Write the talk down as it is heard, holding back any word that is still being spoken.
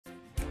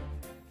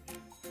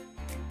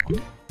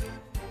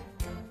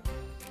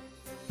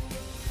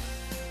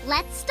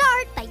Let's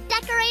start by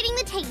decorating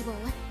the table.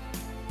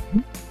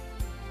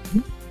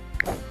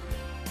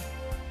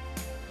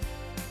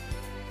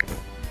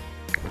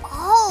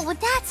 Oh,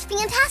 that's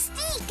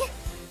fantastic!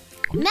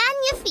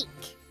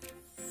 Magnifique!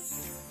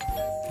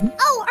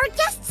 Oh, our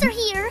guests are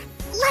here!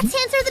 Let's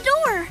answer the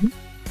door!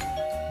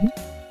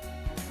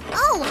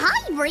 Oh,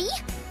 hi, Bree!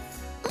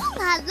 Ooh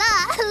la la,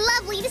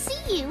 lovely to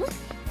see you!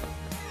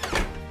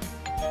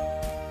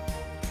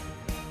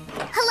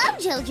 Hello,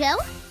 Jojo!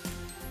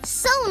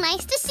 So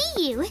nice to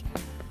see you!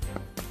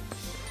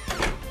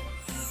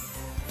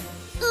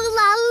 Ooh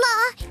la la,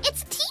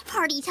 it's tea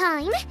party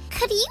time!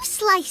 Could you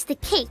slice the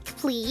cake,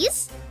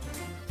 please?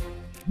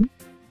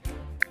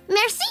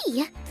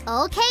 Merci!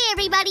 Okay,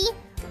 everybody!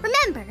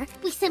 Remember,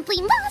 we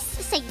simply must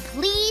say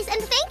please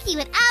and thank you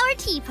at our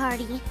tea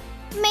party.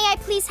 May I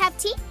please have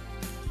tea?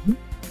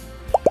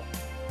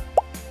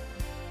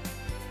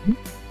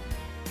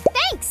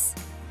 Thanks!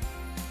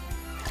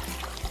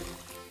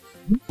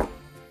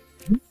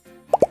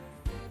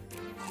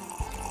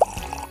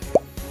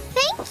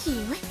 Thank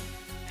you!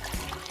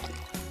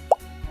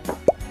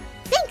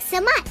 Thanks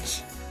so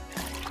much!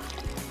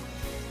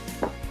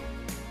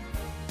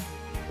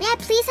 May I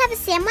please have a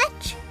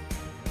sandwich?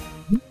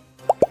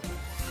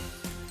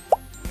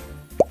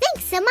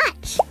 Thanks so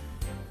much!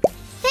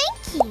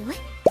 Thank you!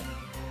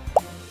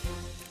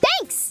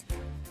 Thanks!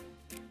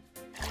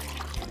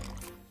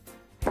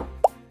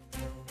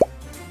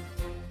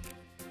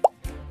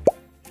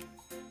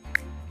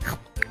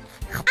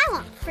 I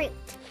want fruit.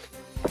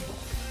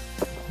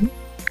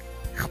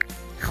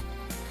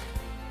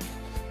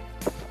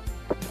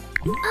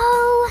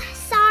 Oh,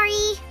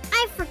 sorry.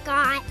 I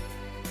forgot.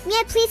 May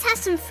I please have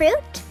some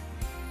fruit?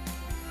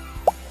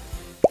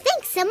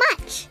 Thanks so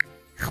much.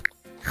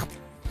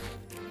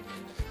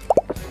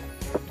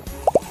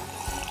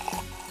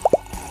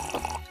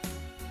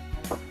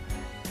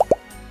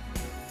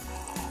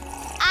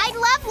 I'd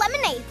love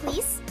lemonade,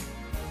 please.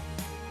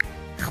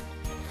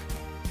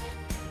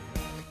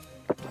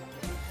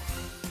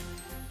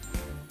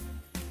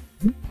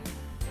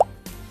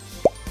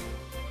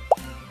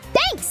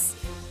 Thanks!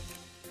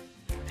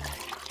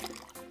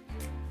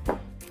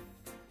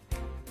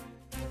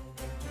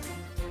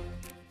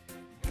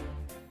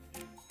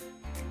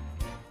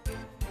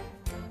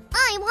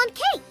 I want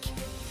cake!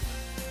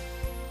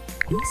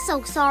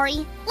 So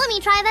sorry. Let me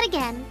try that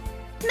again.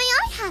 May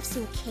I have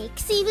some cake,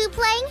 s'il vous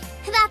plaît?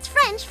 That's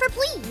French for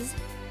please.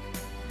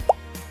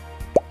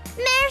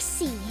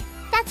 Merci.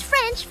 That's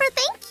French for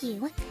thank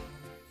you.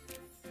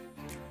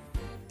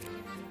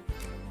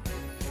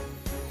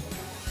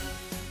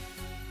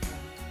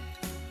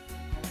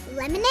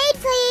 Lemonade,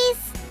 please.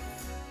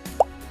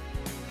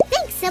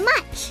 Thanks so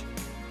much.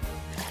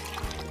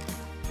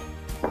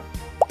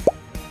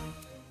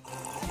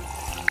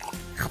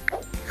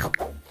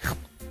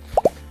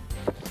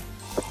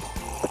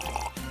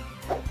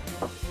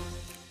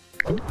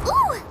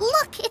 Ooh,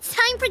 look, it's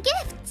time for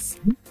gifts.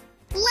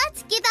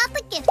 Let's give out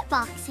the gift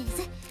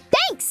boxes.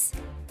 Thanks.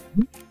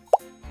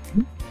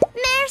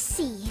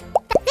 Merci.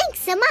 Thanks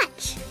so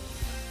much.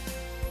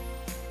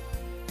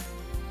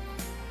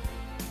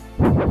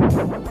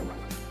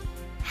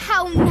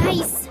 How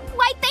nice.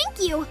 Why, thank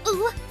you.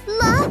 Ooh,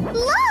 la,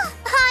 la.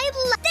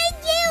 Thank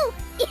you.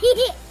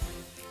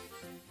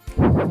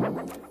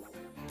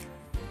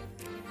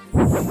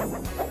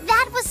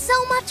 That was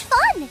so much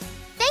fun.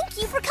 Thank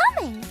you for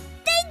coming.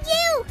 Thank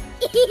you.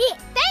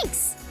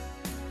 Thanks.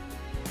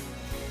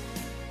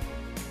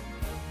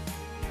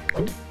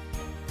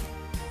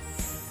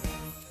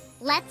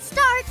 Let's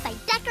start by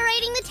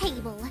decorating the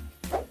table.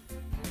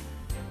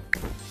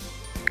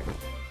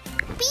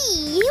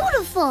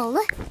 Beautiful!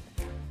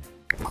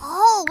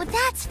 Oh,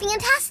 that's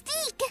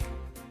fantastic!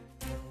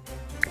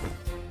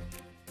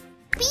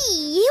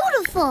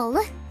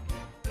 Beautiful!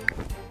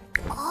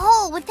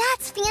 Oh,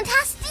 that's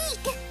fantastic!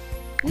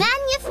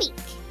 Magnifique!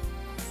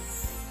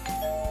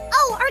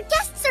 Oh, our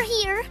guests are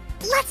here!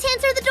 Let's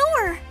answer the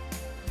door!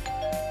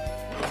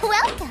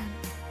 Welcome!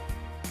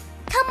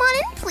 Come on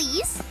in,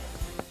 please!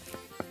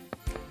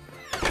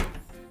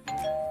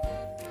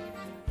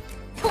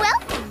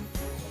 Welcome!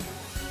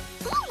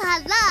 Ooh la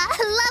la!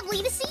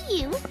 Lovely to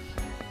see you!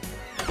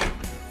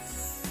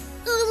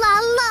 Ooh la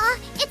la!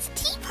 It's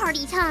tea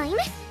party time!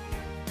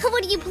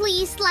 Would you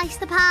please slice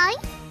the pie?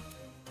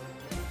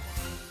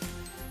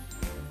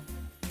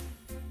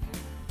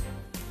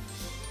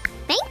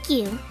 Thank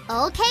you!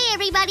 Okay,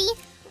 everybody!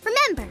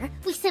 Remember,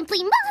 we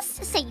simply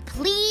must say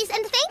please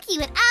and thank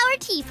you at our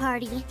tea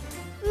party.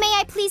 May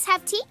I please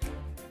have tea?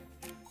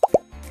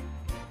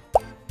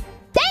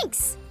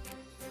 Thanks!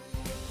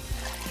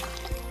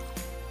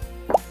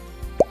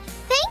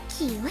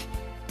 Thank you!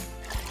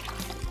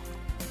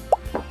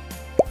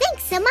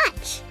 Thanks so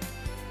much!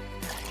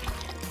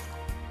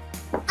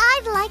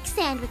 I'd like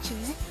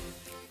sandwiches.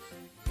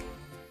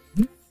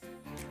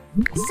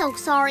 So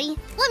sorry.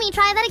 Let me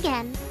try that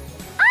again.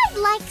 I'd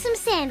like some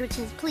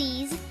sandwiches,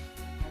 please.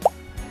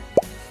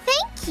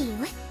 Thank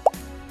you.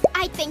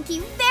 I thank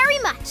you very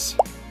much.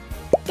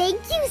 Thank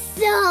you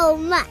so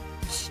much.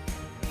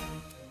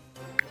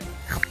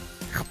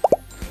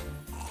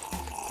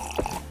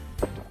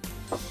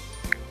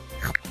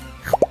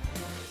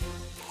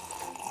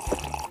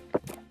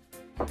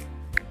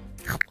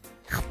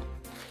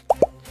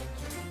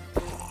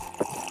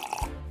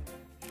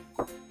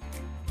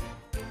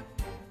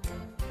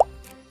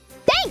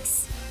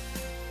 Thanks!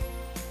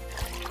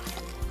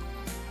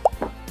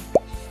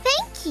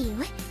 Thank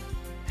you.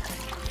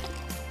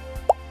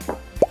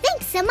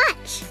 Thanks so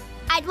much.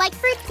 I'd like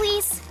fruit,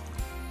 please.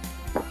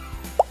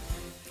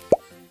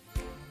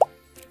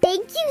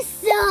 Thank you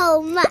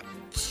so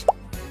much.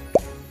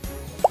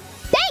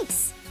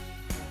 Thanks!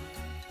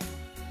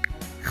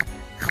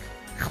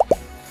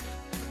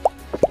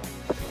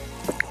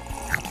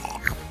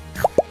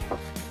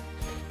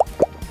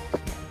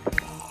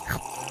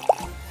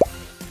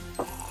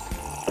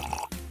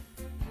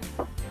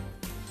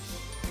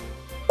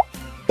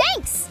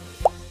 Thanks!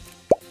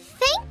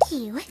 Thank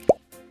you.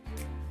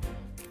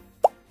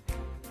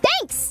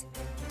 Thanks!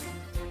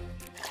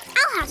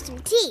 I'll have some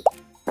tea.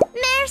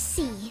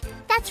 Merci.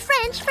 That's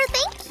French for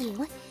thank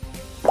you.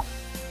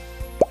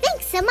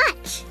 Thanks so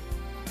much.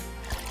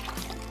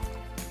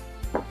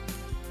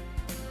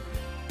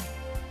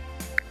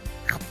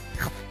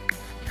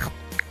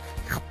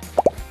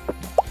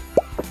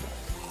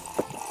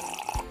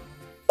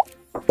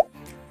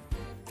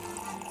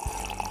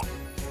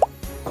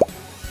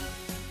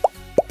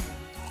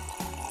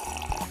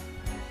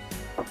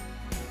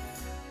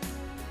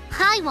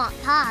 I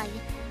want pie.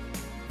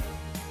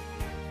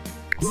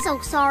 So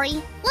sorry.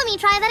 Let me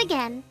try that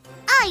again.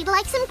 I'd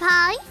like some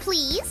pie,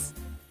 please.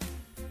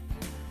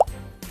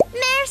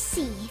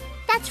 Merci.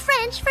 That's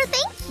French for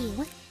thank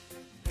you.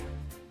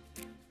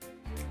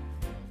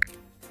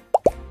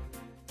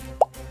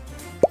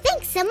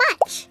 Thanks so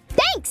much.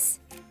 Thanks!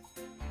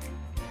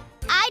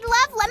 I'd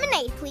love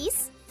lemonade,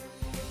 please.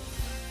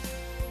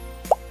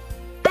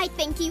 I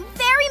thank you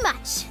very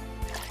much.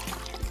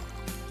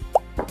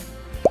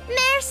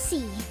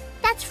 Merci.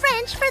 That's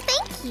French for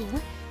thank you.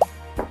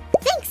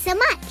 Thanks so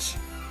much.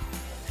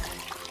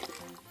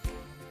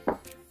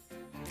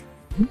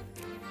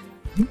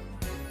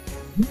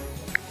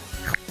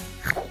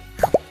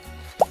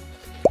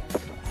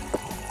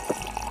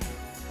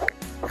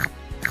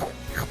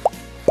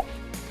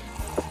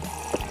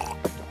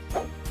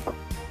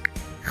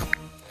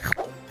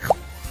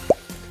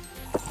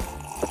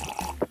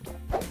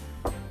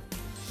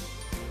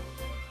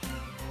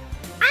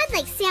 I'd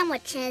like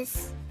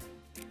sandwiches.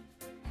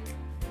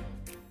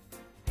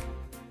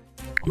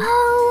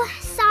 Oh,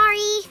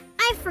 sorry.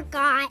 I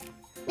forgot.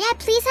 May I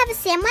please have a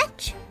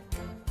sandwich?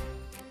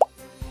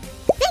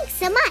 Thanks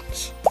so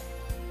much.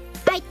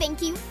 I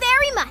thank you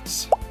very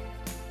much.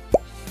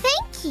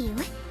 Thank you.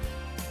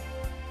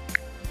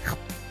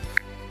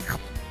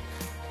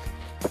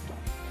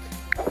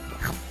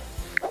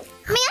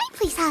 May I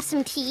please have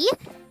some tea?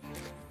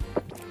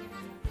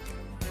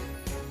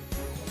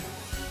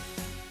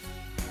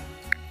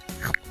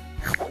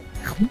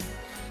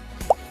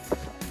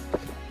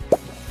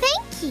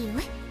 Thank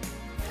you.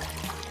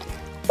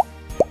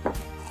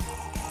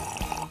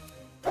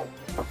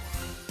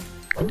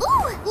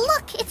 Ooh,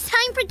 look, it's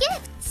time for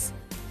gifts.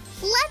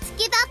 Let's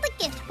give out the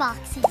gift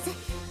boxes.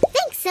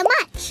 Thanks so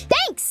much.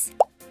 Thanks!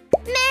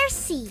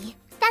 Merci.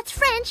 That's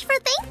French for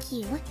thank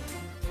you.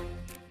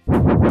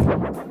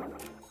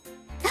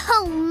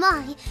 Oh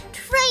my,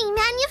 très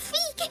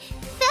magnifique.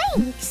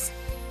 Thanks.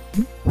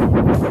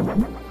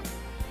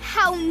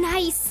 How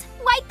nice!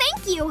 Why,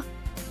 thank you!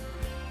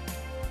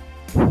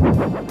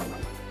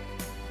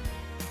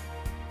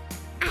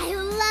 I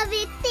love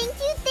it. Thank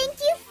you,